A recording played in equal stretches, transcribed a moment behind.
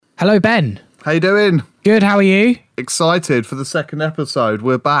Hello, Ben. How you doing? Good, how are you? Excited for the second episode.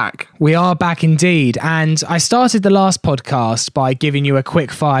 We're back. We are back indeed. And I started the last podcast by giving you a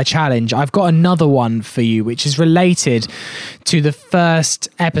quick fire challenge. I've got another one for you, which is related to the first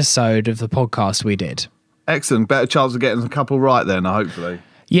episode of the podcast we did. Excellent. Better chance of getting a couple right then, hopefully.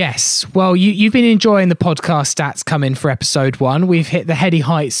 Yes. Well, you've been enjoying the podcast stats coming for episode 1. We've hit the heady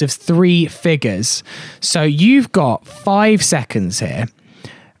heights of 3 figures. So you've got 5 seconds here.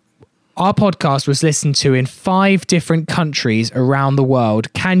 Our podcast was listened to in 5 different countries around the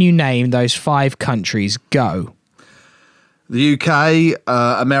world. Can you name those 5 countries? Go. The UK,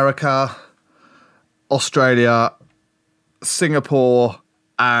 America, Australia, Singapore,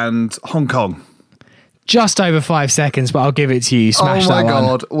 and Hong Kong. Just over 5 seconds, but I'll give it to you. Smash that one. Oh my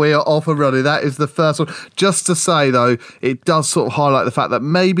God, we are off and running. That is the first one. Just to say, though, it does sort of highlight the fact that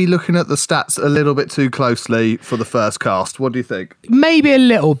maybe looking at the stats a little bit too closely for the first cast. What do you think? Maybe a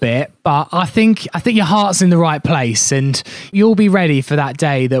little bit, but I think your heart's in the right place and you'll be ready for that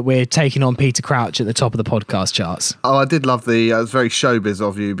day that we're taking on Peter Crouch at the top of the podcast charts. Oh, I did love it was very showbiz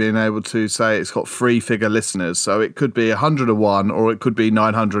of you being able to say it's got 3-figure listeners. So it could be 101 or it could be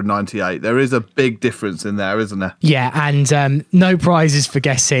 998. There is a big difference in there, isn't there? Yeah, and no prizes for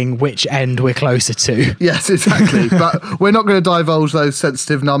guessing which end we're closer to. Yes, exactly. But we're not going to divulge those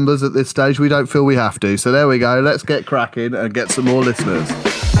sensitive numbers at this stage. We don't feel we have to. So there we go. Let's get cracking and get some more listeners.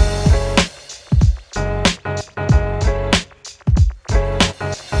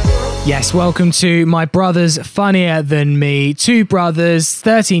 Yes, welcome to My Brother's Funnier Than Me. 2 brothers,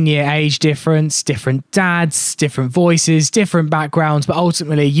 13-year age difference, different dads, different voices, different backgrounds, but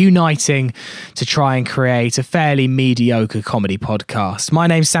ultimately uniting to try and create a fairly mediocre comedy podcast. My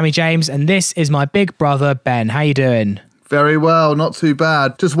name's Sammy James, and this is my big brother, Ben. How you doing? Very well, not too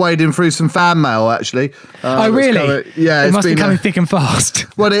bad. Just wading through some fan mail, actually. Oh, really? Yeah, it must be coming thick and fast.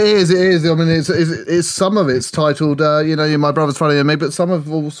 Well, it is. I mean, it's some of it's titled, My Brother's Funnier Than Me, but some have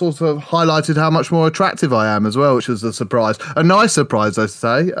all sort of highlighted how much more attractive I am as well, which was a surprise. A nice surprise, I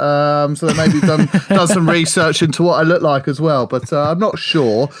say. So they maybe done some research into what I look like as well, but I'm not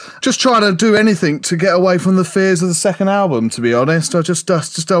sure. Just trying to do anything to get away from the fears of the second album, to be honest. I just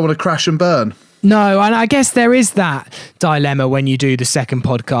don't want to crash and burn. No, and I guess there is that dilemma when you do the second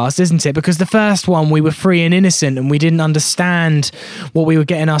podcast, isn't it? Because the first one, we were free and innocent and we didn't understand what we were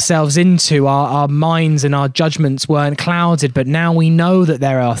getting ourselves into. Our minds and our judgments weren't clouded, but now we know that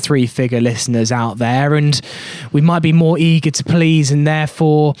there are 3-figure listeners out there and we might be more eager to please and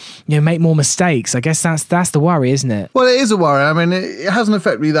therefore, make more mistakes. I guess that's the worry, isn't it? Well, it is a worry. I mean, it hasn't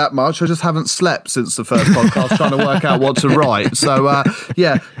affected me that much. I just haven't slept since the first podcast trying to work out what to write. So,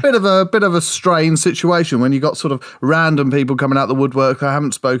 bit of a strange situation when you got sort of random people coming out the woodwork I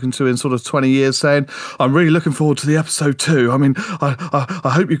haven't spoken to in sort of 20 years saying, I'm really looking forward to the episode 2. I mean,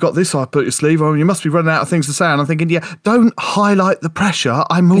 I hope you've got this up your sleeve. I mean, you must be running out of things to say. And I'm thinking, don't highlight the pressure.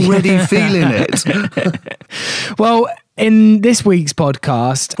 I'm already feeling it. Well, in this week's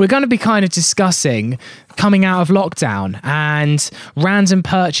podcast, we're going to be kind of discussing coming out of lockdown and random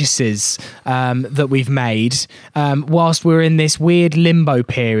purchases that we've made whilst we're in this weird limbo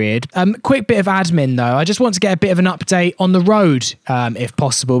period. Quick bit of admin though. I just want to get a bit of an update on the road, if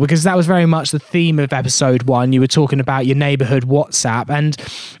possible, because that was very much the theme of episode 1. You were talking about your neighbourhood WhatsApp, and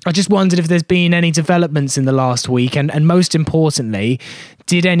I just wondered if there's been any developments in the last week, and most importantly,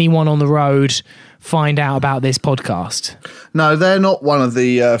 did anyone on the road find out about this podcast? No, they're not one of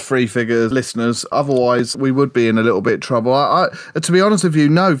the 3-figure listeners. Otherwise, we would be in a little bit of trouble. I, to be honest with you,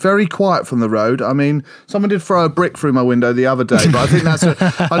 no, very quiet from the road. I mean, someone did throw a brick through my window the other day, but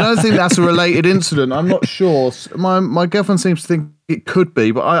I don't think that's a related incident. I'm not sure. My girlfriend seems to think it could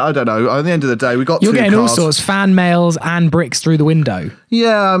be, but I don't know. At the end of the day, we got 2 cars. You're getting all sorts, fan mails and bricks through the window.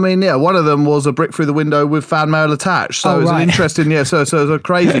 Yeah, I mean, one of them was a brick through the window with fan mail attached. So it was an interesting, so it's a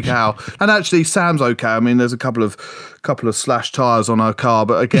crazy cow. And actually, Sam's okay. I mean, there's a couple of slashed tyres on our car,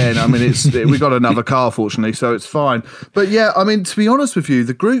 but again, I mean, we got another car, fortunately, so it's fine. But yeah, I mean, to be honest with you,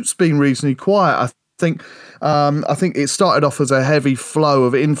 the group's been reasonably quiet. I think it started off as a heavy flow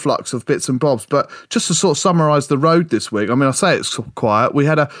of influx of bits and bobs, but just to sort of summarise the road this week, I mean, I say it's quiet. We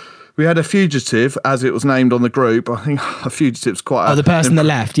had a fugitive, as it was named on the group. I think a fugitive's quite... the person that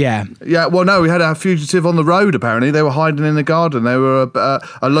left, yeah. Yeah, well, no, we had a fugitive on the road, apparently. They were hiding in the garden. They were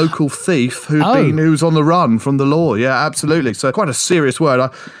a local thief who was on the run from the law. Yeah, absolutely. So quite a serious word.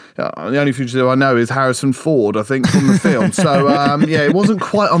 The only fugitive I know is Harrison Ford, I think, from the film. So, it wasn't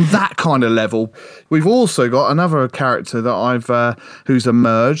quite on that kind of level. We've also got another character that who's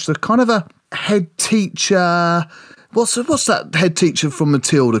emerged, a kind of a head teacher... What's that head teacher from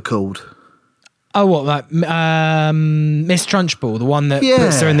Matilda called? Oh, what, like Miss Trunchbull, the one that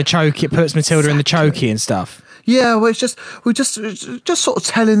puts her in the chokey, puts Matilda in the chokey and stuff. Yeah, well, we're just sort of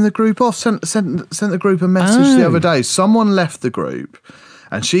telling the group off. Sent the group a message the other day. Someone left the group,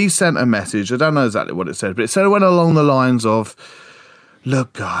 and she sent a message. I don't know exactly what it said, but it went along the lines of,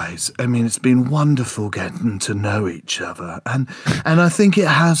 "Look, guys, I mean, it's been wonderful getting to know each other, and I think it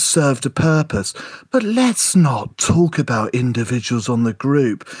has served a purpose. But let's not talk about individuals on the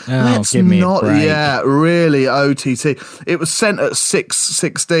group. Let's give me not, a break. yeah, really, OTT." It was sent at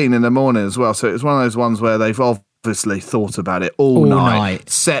 6:16 in the morning as well, so it was one of those ones where they've obviously thought about it all night,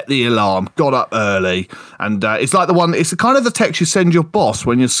 set the alarm, got up early, and it's like it's kind of the text you send your boss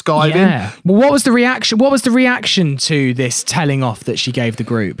when you're skiving. Yeah. Well, what was the reaction? What was the reaction to this telling off that she gave the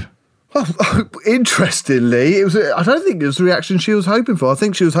group? Well, interestingly, I don't think it was the reaction she was hoping for. I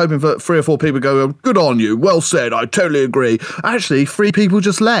think she was hoping for 3 or 4 people going, "Good on you, well said, I totally agree." Actually, 3 people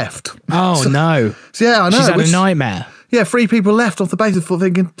just left. Oh, no. So, yeah, I know. She's had a nightmare. Yeah, 3 people left off the basis of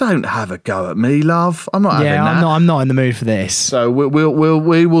thinking, "Don't have a go at me, love. I'm not having that." Yeah, I'm not in the mood for this. So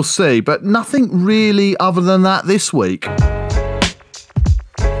we will see, but nothing really other than that this week.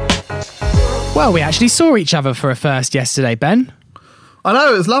 Well, we actually saw each other for a first yesterday, Ben. I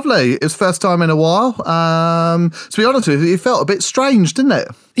know, it was lovely. It was first time in a while. To be honest with you, it felt a bit strange, didn't it?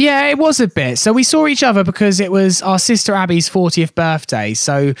 Yeah, it was a bit. So we saw each other because it was our sister Abby's 40th birthday.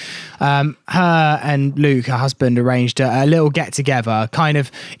 So her and Luke, her husband, arranged a little get-together kind of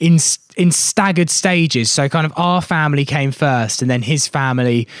in staggered stages. So kind of our family came first and then his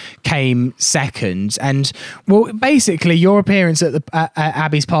family came second. And well, basically your appearance at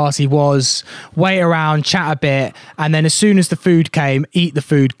Abby's party was wait around, chat a bit, and then as soon as the food came, eat the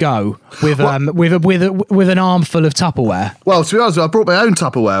food, go with an armful of Tupperware. Well, to be honest, I brought my own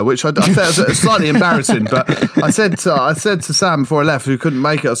Tupperware, which I felt was slightly embarrassing. But I said to Sam before I left, who couldn't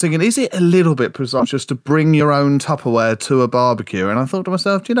make it, I was thinking, is it a little bit presumptuous to bring your own Tupperware to a barbecue? And I thought to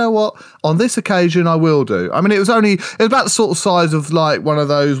myself, do you know what? On this occasion, I will do. I mean, it was about the sort of size of like one of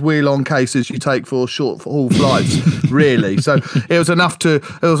those wheel-on cases you take for short-haul flights, really. So it was enough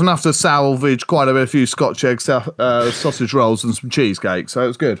to salvage quite a few Scotch egg sausage rolls and some cheesecake. So it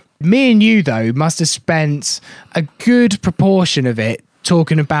was good. Me and you, though, must have spent a good proportion of it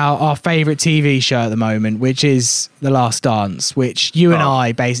talking about our favourite TV show at the moment, which is The Last Dance, which you and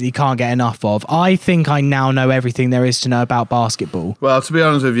I basically can't get enough of. I think I now know everything there is to know about basketball. Well, to be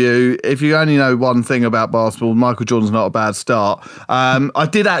honest with you, if you only know one thing about basketball, Michael Jordan's not a bad start. I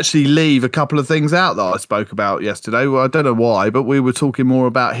did actually leave a couple of things out that I spoke about yesterday. Well, I don't know why, but we were talking more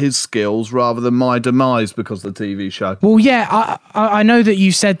about his skills rather than my demise because of the TV show. Well, yeah, I know that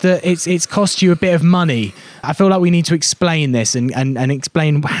you said that it's cost you a bit of money. I feel like we need to explain this and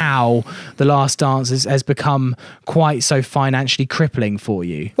explain how The Last Dance has become quite so financially crippling for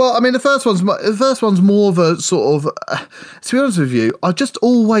you. Well, I mean, the first one's more of a sort of, to be honest with you, I just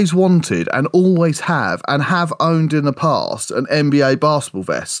always wanted and always have owned in the past an NBA basketball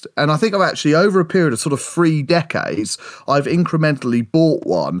vest. And I think I've actually, over a period of sort of 3 decades, I've incrementally bought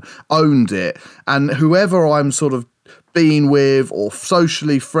one, owned it, and whoever I'm sort of been with or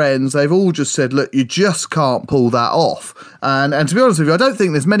socially friends, they've all just said, look, you just can't pull that off. And to be honest with you, I don't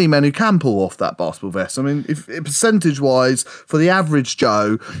think there's many men who can pull off that basketball vest. I mean, if percentage-wise, for the average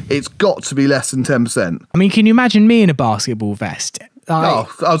Joe, it's got to be less than 10%. I mean, can you imagine me in a basketball vest?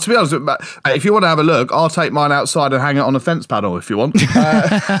 To be honest, if you want to have a look, I'll take mine outside and hang it on a fence panel if you want.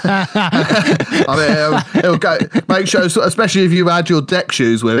 I mean, it'll go. Make sure, especially if you add your deck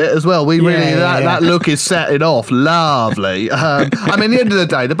shoes with it as well. That look is setting off lovely. I mean, at the end of the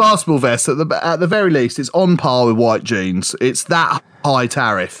day, the basketball vest at the very least, it's on par with white jeans. It's that high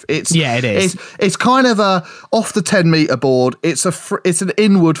tariff. It is. It's kind of a off the 10-meter board. It's an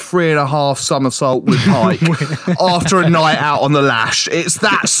inward 3.5 somersault with pike after a night out on the lash. It's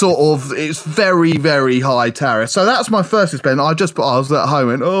that sort of. It's very, very high tariff. So that's my first expense. I was at home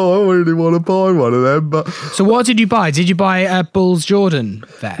and I really want to buy one of them. But so what did you buy? Did you buy a Bulls Jordan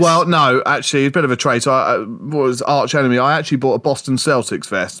vest? Well, no, actually, a bit of a trade. So I was arch enemy. I actually bought a Boston Celtics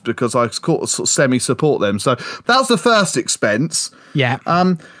vest because I sort of semi-support them. So that was the first expense. Yeah.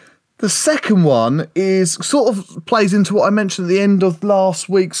 The second one is sort of plays into what I mentioned at the end of last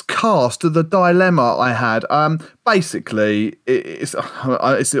week's cast of the dilemma I had. basically, it's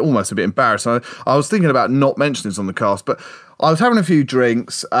almost a bit embarrassing. I was thinking about not mentioning this on the cast, but I was having a few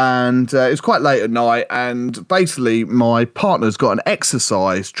drinks and it was quite late at night, and basically my partner's got an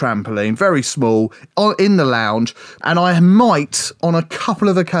exercise trampoline, very small, in the lounge, and I might, on a couple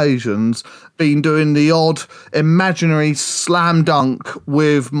of occasions, been doing the odd imaginary slam dunk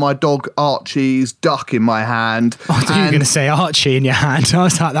with my dog Archie's duck in my hand. I thought you were going to say Archie in your hand. I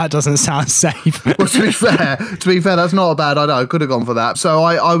was like, that doesn't sound safe. Well, to be fair, that's not a bad idea. I could have gone for that. So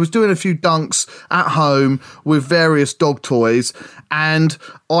I was doing a few dunks at home with various dog toys, and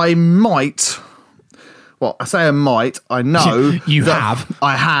I might... Well, I say I might. I know you have.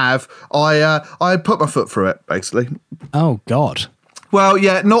 I have. I put my foot through it, basically. Oh God. Well,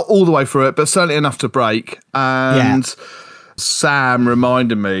 yeah, not all the way through it, but certainly enough to break. And Sam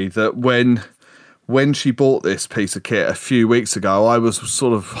reminded me that when she bought this piece of kit a few weeks ago, I was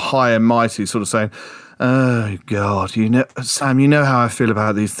sort of high and mighty, sort of saying, "Oh God, Sam, you know how I feel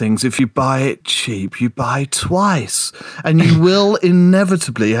about these things. If you buy it cheap, you buy twice, and you will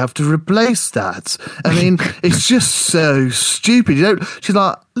inevitably have to replace that. I mean, it's just so stupid. You don't." She's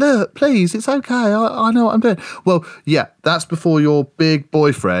like, "Look, please, it's okay. I know what I'm doing." Well, yeah, that's before your big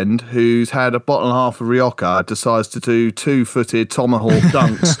boyfriend, who's had a bottle and a half of Rioja, decides to do 2-footed tomahawk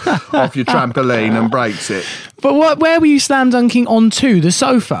dunks off your trampoline and breaks it. But where were you slam dunking onto? The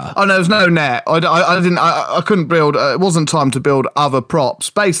sofa? Oh no, there's no net. I couldn't build. It wasn't time to build other props.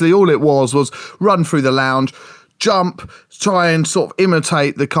 Basically, all it was run through the lounge, jump, try and sort of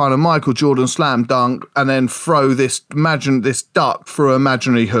imitate the kind of Michael Jordan slam dunk, and then throw this duck through an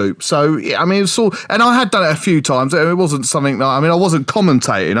imaginary hoop. So yeah, I mean, it's all, and I had done it a few times. It wasn't something that, I mean, I wasn't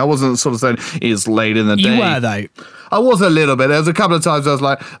commentating. I wasn't sort of saying it's late in the day. You were though. I was a little bit. There was a couple of times I was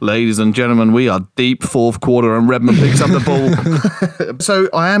like, "Ladies and gentlemen, we are deep fourth quarter," and Redmond picks up the ball. So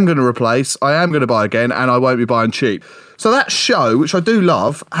I am going to replace, I am going to buy again, and I won't be buying cheap. So that show, which I do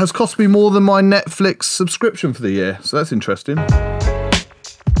love, has cost me more than my Netflix subscription for the year. So that's interesting.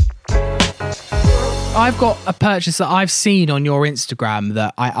 I've got a purchase that I've seen on your Instagram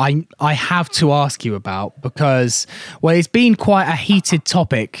that I have to ask you about because, well, it's been quite a heated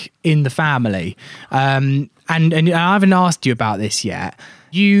topic in the family. And I haven't asked you about this yet.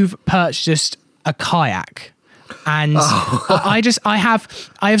 You've purchased a kayak. And I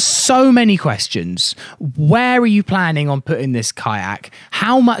have so many questions. Where are you planning on putting this kayak?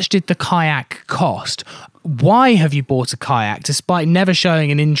 How much did the kayak cost? Why have you bought a kayak despite never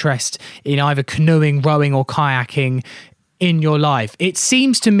showing an interest in either canoeing, rowing or kayaking in your life? It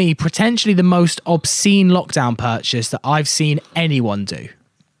seems to me potentially the most obscene lockdown purchase that I've seen anyone do.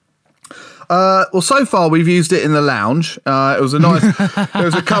 Well, so far we've used it in the lounge. It was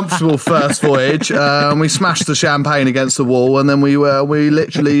a comfortable first voyage. We smashed the champagne against the wall, and then we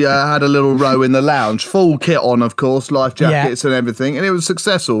literally had a little row in the lounge, full kit on, of course, life jackets and everything, and it was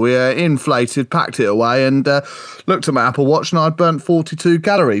successful. We inflated, packed it away, and looked at my Apple Watch, and I'd burnt 42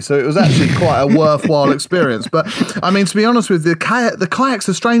 calories. So it was actually quite a worthwhile experience. But I mean, to be honest with you, the kayak's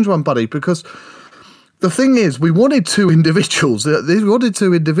a strange one, buddy, because the thing is, we wanted two individuals. We wanted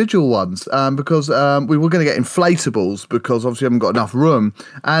two individual ones because we were going to get inflatables because obviously we haven't got enough room.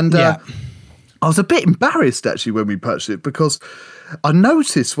 And I was a bit embarrassed actually when we purchased it because I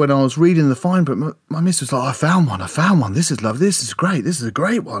noticed when I was reading the fine print, my missus was like, I found one. This is lovely. This is great. This is a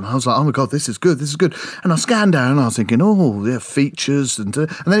great one. I was like, oh my God, this is good. And I scanned down and I was thinking, oh, there are features. And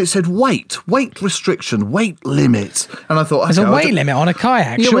then it said weight restriction, weight limit. And I thought, there's a weight limit on a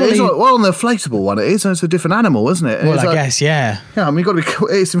kayak. Yeah, surely. Well, on the inflatable one it is, and it's a different animal, isn't it? Well, I guess, yeah. Yeah, I mean,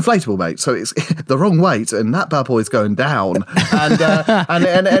 it's inflatable, mate. So it's the wrong weight, and that bad boy is going down. And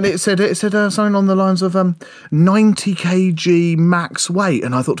and it said something along the lines of 90 kg max weight,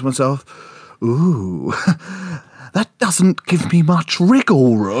 and I thought to myself, ooh, that doesn't give me much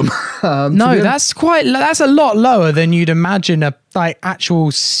wriggle room. No, that's a lot lower than you'd imagine a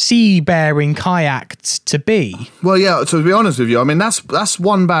actual sea-bearing kayak to be. Well, yeah, to be honest with you, I mean, that's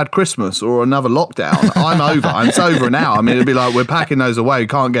one bad Christmas or another lockdown. I'm over. It's over now. I mean, it'd be like, we're packing those away,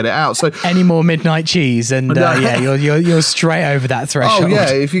 can't get it out. So any more midnight cheese and you're straight over that threshold. Oh yeah,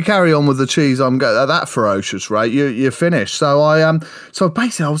 if you carry on with the cheese, I'm at that ferocious rate, you're finished. So so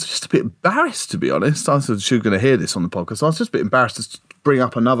basically I was just a bit embarrassed, to be honest. I said she was going to hear this on the podcast. So I was just a bit embarrassed to bring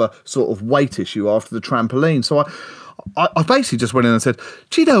up another sort of weight issue after the trampoline. So I basically just went in and said,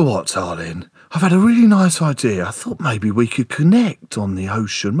 do you know what, darling? I've had a really nice idea. I thought maybe we could connect on the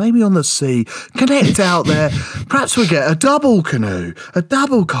ocean, maybe on the sea, connect out there. Perhaps we get a double canoe, a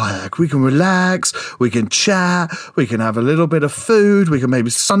double kayak. We can relax, we can chat, we can have a little bit of food, we can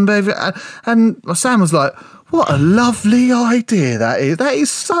maybe sunbathe. And Sam was like, What a lovely idea that is. That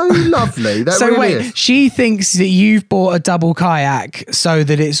is so lovely. That so really wait, is. she thinks that you've bought a double kayak so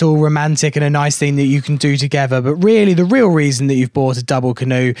that it's all romantic and a nice thing that you can do together. But really, the real reason that you've bought a double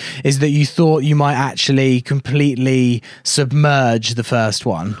canoe is that you thought you might actually completely submerge the first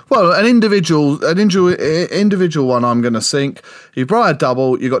one. Well, an individual one I'm going to sink. You buy a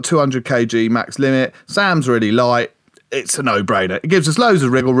double, you've got 200 kg max limit. Sam's really light. It's a no-brainer. It gives us loads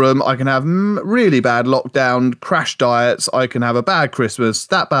of wriggle room. I can have really bad lockdown, crash diets. I can have a bad Christmas.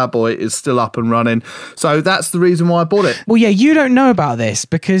 That bad boy is still up and running. So that's the reason why I bought it. Well, yeah, you don't know about this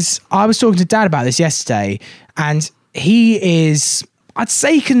because I was talking to Dad about this yesterday, and he is, I'd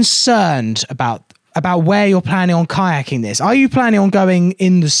say, concerned about where you're planning on kayaking this. Are you planning on going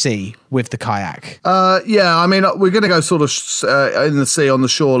in the sea with the kayak? Yeah, I mean, we're going to go sort of in the sea on the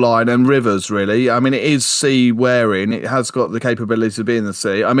shoreline and rivers, really. I mean, it is sea wearing. It has got the capability to be in the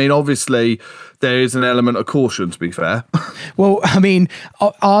sea. I mean, obviously, there is an element of caution, to be fair. Well, I mean,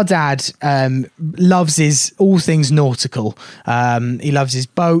 our dad loves all things nautical. He loves his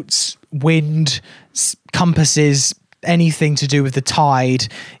boats, wind, compasses, anything to do with the tide.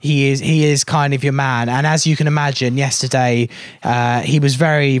 He is kind of your man. And as you can imagine, yesterday he was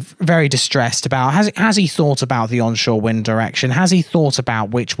very, very distressed about, has he thought about the onshore wind direction? Has he thought about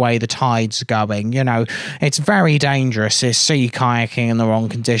which way the tide's going? You know, it's very dangerous. It's sea kayaking in the wrong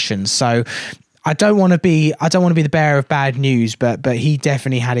conditions. So I don't want to be the bearer of bad news, but he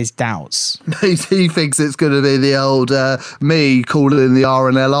definitely had his doubts. He thinks it's going to be the old me calling the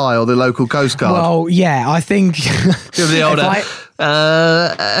RNLI or the local Coast Guard. Well, yeah, I think the old,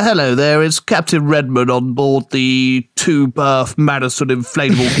 hello there, it's Captain Redmond on board the 2-berth Madison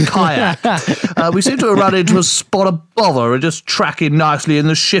inflatable kayak. We seem to have run into a spot of bother and just tracking nicely in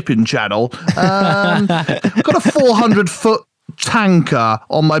the shipping channel. Got a 400-foot tanker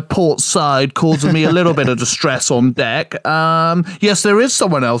on my port side causing me a little bit of distress on deck. Yes, there is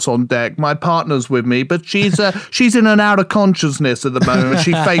someone else on deck. My partner's with me, but she's in and out of consciousness at the moment.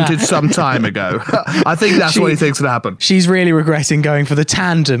 She fainted some time ago. I think that's what he thinks would happen. She's really regretting going for the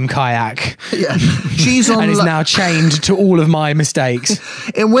tandem kayak. Yeah, she's on and is now chained to all of my mistakes.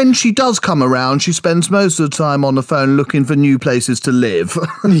 And when she does come around, she spends most of the time on the phone looking for new places to live.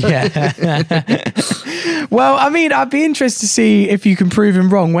 Yeah. Well, I mean, I'd be interested to see if you can prove him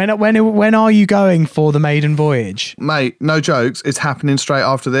wrong. When are you going for the maiden voyage? Mate, no jokes. It's happening straight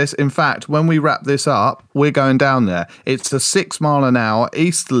after this. In fact, when we wrap this up, we're going down there. It's a 6 mile an hour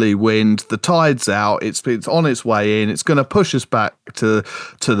easterly wind. The tide's out. It's on its way in. It's going to push us back to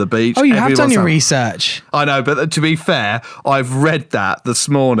the beach. Oh, you have done your research. I know, but to be fair, I've read that this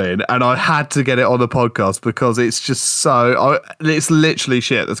morning and I had to get it on the podcast because it's just it's literally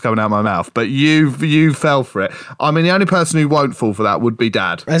shit that's coming out of my mouth. But you fell for it. I mean, the only person who won't fall for that would be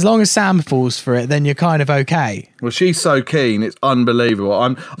Dad. As long as Sam falls for it, then you're kind of okay. Well, she's so keen. It's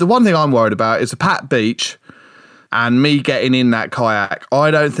unbelievable. The one thing I'm worried about is a Pat Beach and me getting in that kayak.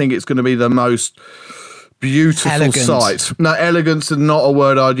 I don't think it's going to be the most beautiful sight. No, elegance is not a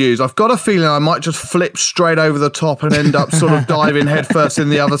word I'd use. I've got a feeling I might just flip straight over the top and end up sort of diving headfirst in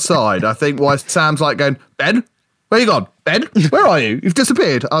the other side. I think why Sam's like going, Ben, where you gone? Ben, where are you? You've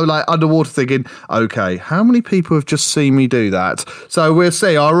disappeared. I was like underwater thinking, okay, how many people have just seen me do that? So we'll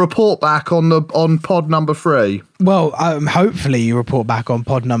see. I'll report back on pod number 3. Well, hopefully you report back on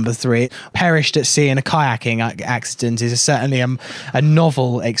pod number 3. Perished at sea in a kayaking accident is certainly a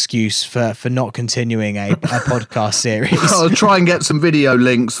novel excuse for not continuing a podcast series. I'll try and get some video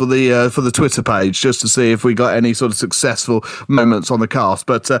links for the Twitter page just to see if we got any sort of successful moments on the cast.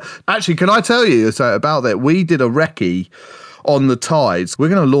 But actually, can I tell you about that? We did a recce on the tides. We're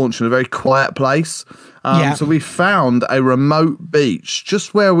going to launch in a very quiet place. So we found a remote beach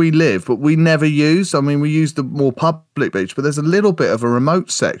just where we live, but we never used. I mean, we used the more public beach, but there's a little bit of a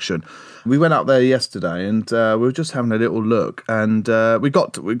remote section. We went up there yesterday and we were just having a little look and we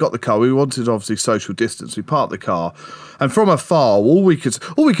got the car. We wanted obviously social distance. We parked the car and from afar, all we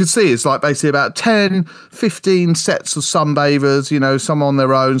could see is like basically about 10, 15 sets of sunbathers, you know, some on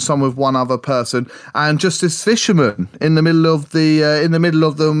their own, some with one other person, and just this fisherman in the middle of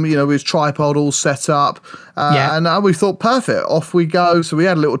them, you know, with his tripod all set up. And we thought, perfect, off we go. So we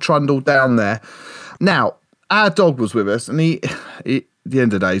had a little trundle down there. Now, our dog was with us and he at the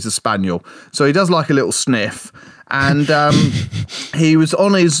end of the day, he's a spaniel. So he does like a little sniff. And he was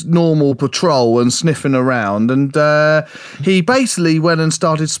on his normal patrol and sniffing around. And he basically went and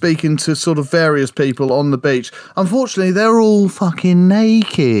started speaking to sort of various people on the beach. Unfortunately, they're all fucking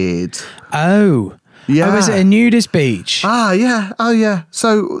naked. Oh. Yeah. Oh, is it a nudist beach? Yeah. Oh, yeah.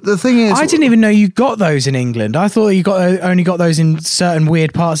 So the thing is, I didn't even know you got those in England. I thought you only got those in certain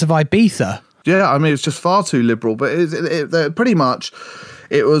weird parts of Ibiza. Yeah, I mean, it's just far too liberal. But they're pretty much...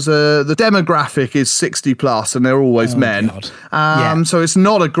 It was the demographic is 60 plus, and they're always men. So it's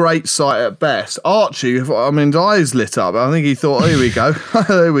not a great sight at best. Archie, I mean, his eyes lit up. I think he thought, here we go,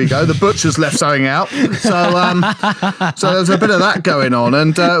 there we go. The butcher's left something out. So there's a bit of that going on.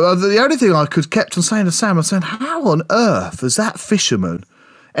 And the only thing I kept on saying to Sam, I was saying, how on earth has that fisherman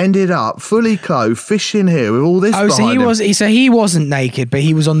ended up fully clothed fishing here with all this? So he wasn't naked, but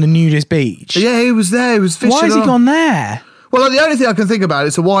he was on the nudist beach. Yeah, he was there. He was fishing. Why has he gone there? Well, the only thing I can think about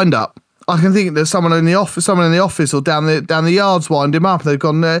is a wind-up. I can think there's someone in the office or down the yards wind him up. They've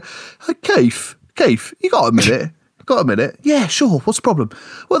gone, Keith, you got a minute? Got a minute? Yeah, sure. What's the problem?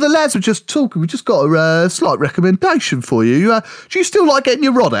 Well, the lads were just talking. We just got a slight recommendation for you. Do you still like getting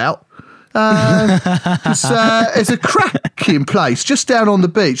your rod out? It's a cracking place just down on the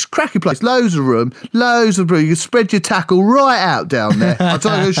beach. Cracking place, loads of room. You can spread your tackle right out down there. I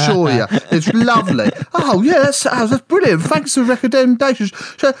can assure you, it's lovely. Oh yeah, that's brilliant. Thanks for the recommendations.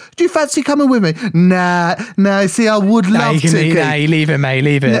 So, do you fancy coming with me? Nah. See, I would love to. You leave it, mate.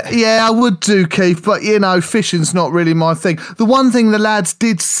 Leave it. Yeah, I would do, Keith. But fishing's not really my thing. The one thing the lads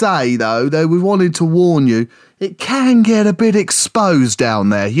did say though, we wanted to warn you. It can get a bit exposed down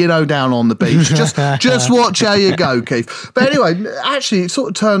there, down on the beach. Just watch how you go, Keith. But anyway, actually, it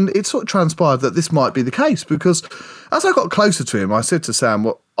sort of transpired that this might be the case, because as I got closer to him, I said to Sam,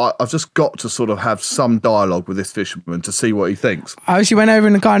 well, I've just got to sort of have some dialogue with this fisherman to see what he thinks. Oh, so you went over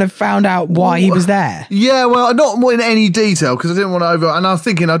and kind of found out why he was there? Yeah, well, not in any detail, because I didn't want to and I was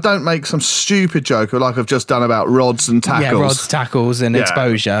thinking I don't make some stupid joke like I've just done about rods and tackles. Yeah, rods, tackles and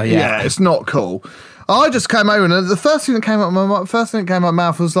exposure. Yeah, it's not cool. I just came over and the first thing that came out of my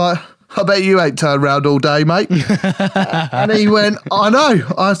mouth was like, I bet you ain't turned round all day, mate. And he went, I know.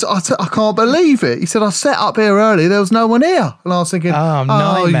 I can't believe it. He said, I set up here early. There was no one here. And I was thinking,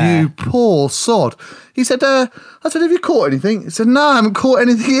 oh you poor sod. He said, I said, have you caught anything? He said, no, I haven't caught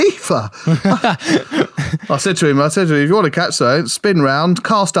anything either. I said to him, if you want to catch something, spin round,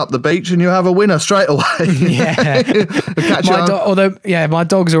 cast up the beach, and you'll have a winner straight away. Yeah. My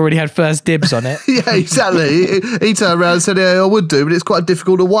dog's already had first dibs on it. Yeah, exactly. He turned around and said, yeah, I would do, but it's quite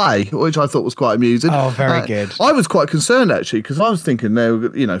difficult to weigh, which I thought was quite amusing. Oh, very good. I was quite concerned, actually, because I was thinking,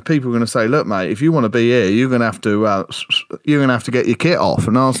 people were going to say, look, mate, if you want to be here, you're going to have to get your kit off.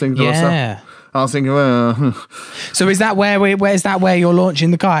 And I was thinking to myself, well. So is that where you're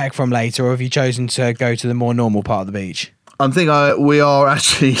launching the kayak from later, or have you chosen to go to the more normal part of the beach? I think we are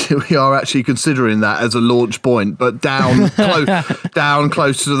actually considering that as a launch point, but down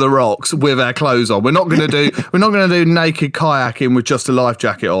close to the rocks with our clothes on. We're not going to do naked kayaking with just a life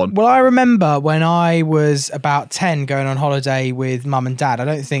jacket on. Well, I remember when I was about 10 going on holiday with mum and dad. I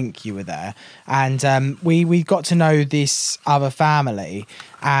don't think you were there, and we got to know this other family,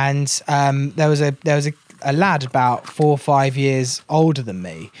 and there was a lad about 4 or 5 years older than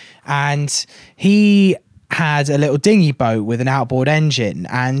me, and he had a little dinghy boat with an outboard engine,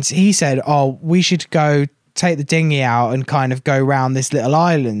 and he said, we should go take the dinghy out and kind of go around this little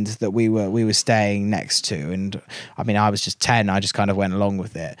island that we were staying next to. And I mean, I was just 10, I just kind of went along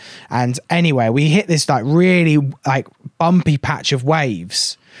with it. And anyway, we hit this really bumpy patch of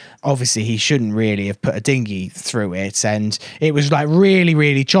waves. Obviously, he shouldn't really have put a dinghy through it, and it was really,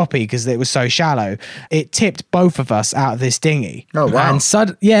 really choppy because it was so shallow. It tipped both of us out of this dinghy. Oh wow! And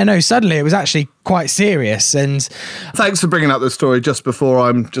suddenly it was actually quite serious. And thanks for bringing up the story just before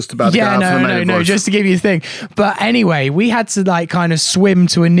I'm just about to get out for the main voice. Just to give you the thing. But anyway, we had to kind of swim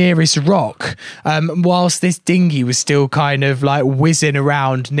to a nearest rock, whilst this dinghy was still kind of whizzing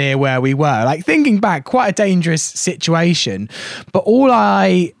around near where we were. Thinking back, quite a dangerous situation. But all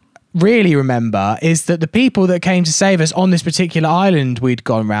I really remember is that the people that came to save us on this particular island we'd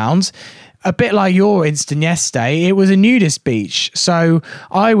gone round, a bit like your incident yesterday, it was a nudist beach. So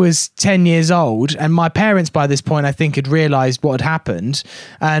I was 10 years old, and my parents by this point, I think, had realised what had happened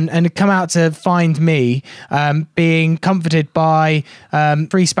and had come out to find me being comforted by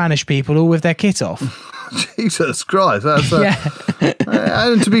 3 Spanish people all with their kit off. Jesus Christ. That's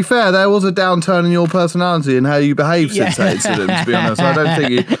and to be fair, there was a downturn in your personality and how you behaved since that incident, to be honest. I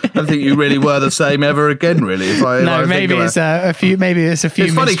don't think you really were the same ever again, really. Maybe it's a few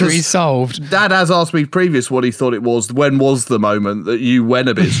mysteries solved. Dad has asked me previous what he thought it was. When was the moment that you went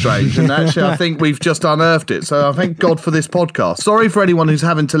a bit strange? And actually, I think we've just unearthed it. So I thank God for this podcast. Sorry for anyone who's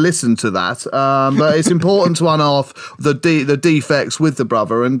having to listen to that, but it's important to unearth the defects with the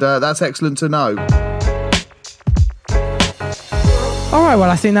brother, and that's excellent to know. All right, well,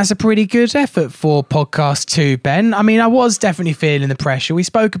 I think that's a pretty good effort for podcast 2, Ben. I mean, I was definitely feeling the pressure. We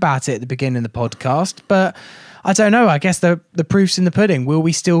spoke about it at the beginning of the podcast, but I don't know. I guess the proof's in the pudding. Will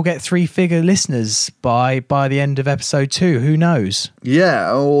we still get 3-figure listeners by the end of episode 2? Who knows?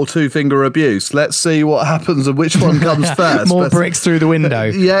 Yeah, or 2-finger abuse. Let's see what happens and which one comes first. More bricks through the window.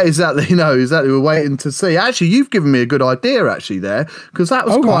 Yeah, exactly. No, exactly. We're waiting to see. Actually, you've given me a good idea actually there, because that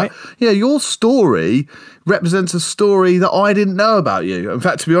was quite. Right. Yeah, your story represents a story that I didn't know about you. In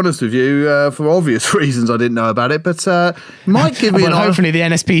fact, to be honest with you, for obvious reasons, I didn't know about it, but might give me hopefully the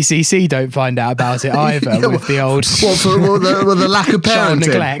NSPCC don't find out about it either. Yeah, with the old the lack of parenting.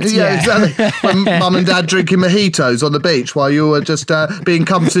 Neglect, yeah, exactly. When mum and dad drinking mojitos on the beach while you were just being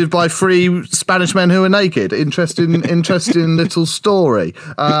comforted by 3 Spanish men who were naked. Interesting little story.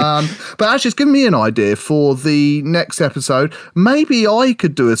 But actually, it's given me an idea for the next episode. Maybe I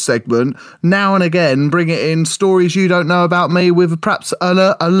could do a segment now and again, bring it in stories you don't know about me with perhaps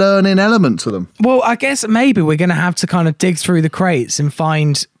a learning element to them. Well, I guess maybe we're going to have to kind of dig through the crates and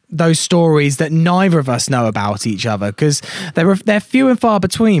find those stories that neither of us know about each other, because they're few and far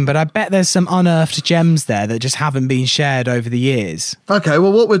between, but I bet there's some unearthed gems there that just haven't been shared over the years. Okay,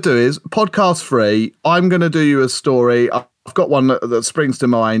 well, what we'll do is, podcast 3, I'm going to do you a story. I've got one that springs to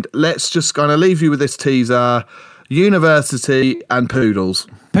mind. Let's just kind of leave you with this teaser: university and poodles.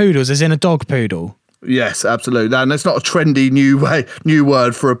 Poodles, as in a dog poodle? Yes, absolutely. And it's not a trendy new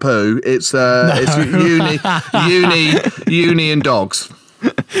word for a poo. It's uni and dogs.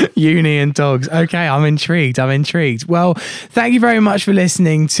 Uni and dogs. Okay, I'm intrigued. Well, thank you very much for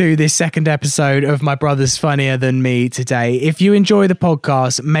listening to this second episode of My Brother's Funnier Than Me today. If you enjoy the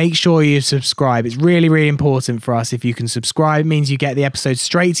podcast, make sure you subscribe. It's really, really important for us. If you can subscribe, it means you get the episode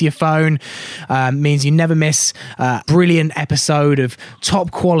straight to your phone, means you never miss a brilliant episode of top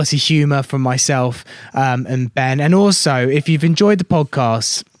quality humour from myself and Ben. And also, if you've enjoyed the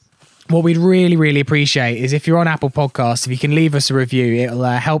podcast, what we'd really, really appreciate is if you're on Apple Podcasts, if you can leave us a review. It'll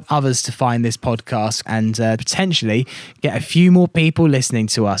help others to find this podcast and potentially get a few more people listening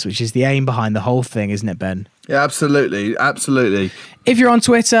to us, which is the aim behind the whole thing, isn't it, Ben? Yeah, absolutely. If you're on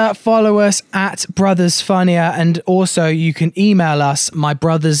Twitter, follow us at Brothers Funnier, and also you can email us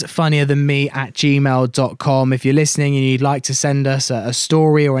mybrothersfunnier@gmail.com if you're listening and you'd like to send us a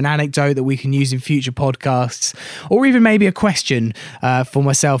story or an anecdote that we can use in future podcasts, or even maybe a question for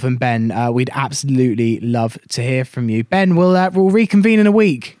myself and Ben. We'd absolutely love to hear from you. Ben, we'll reconvene in a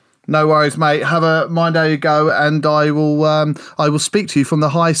week. No worries, mate. Have a mind how you go, and I will speak to you from the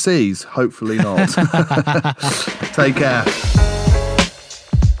high seas. Hopefully not. Take care.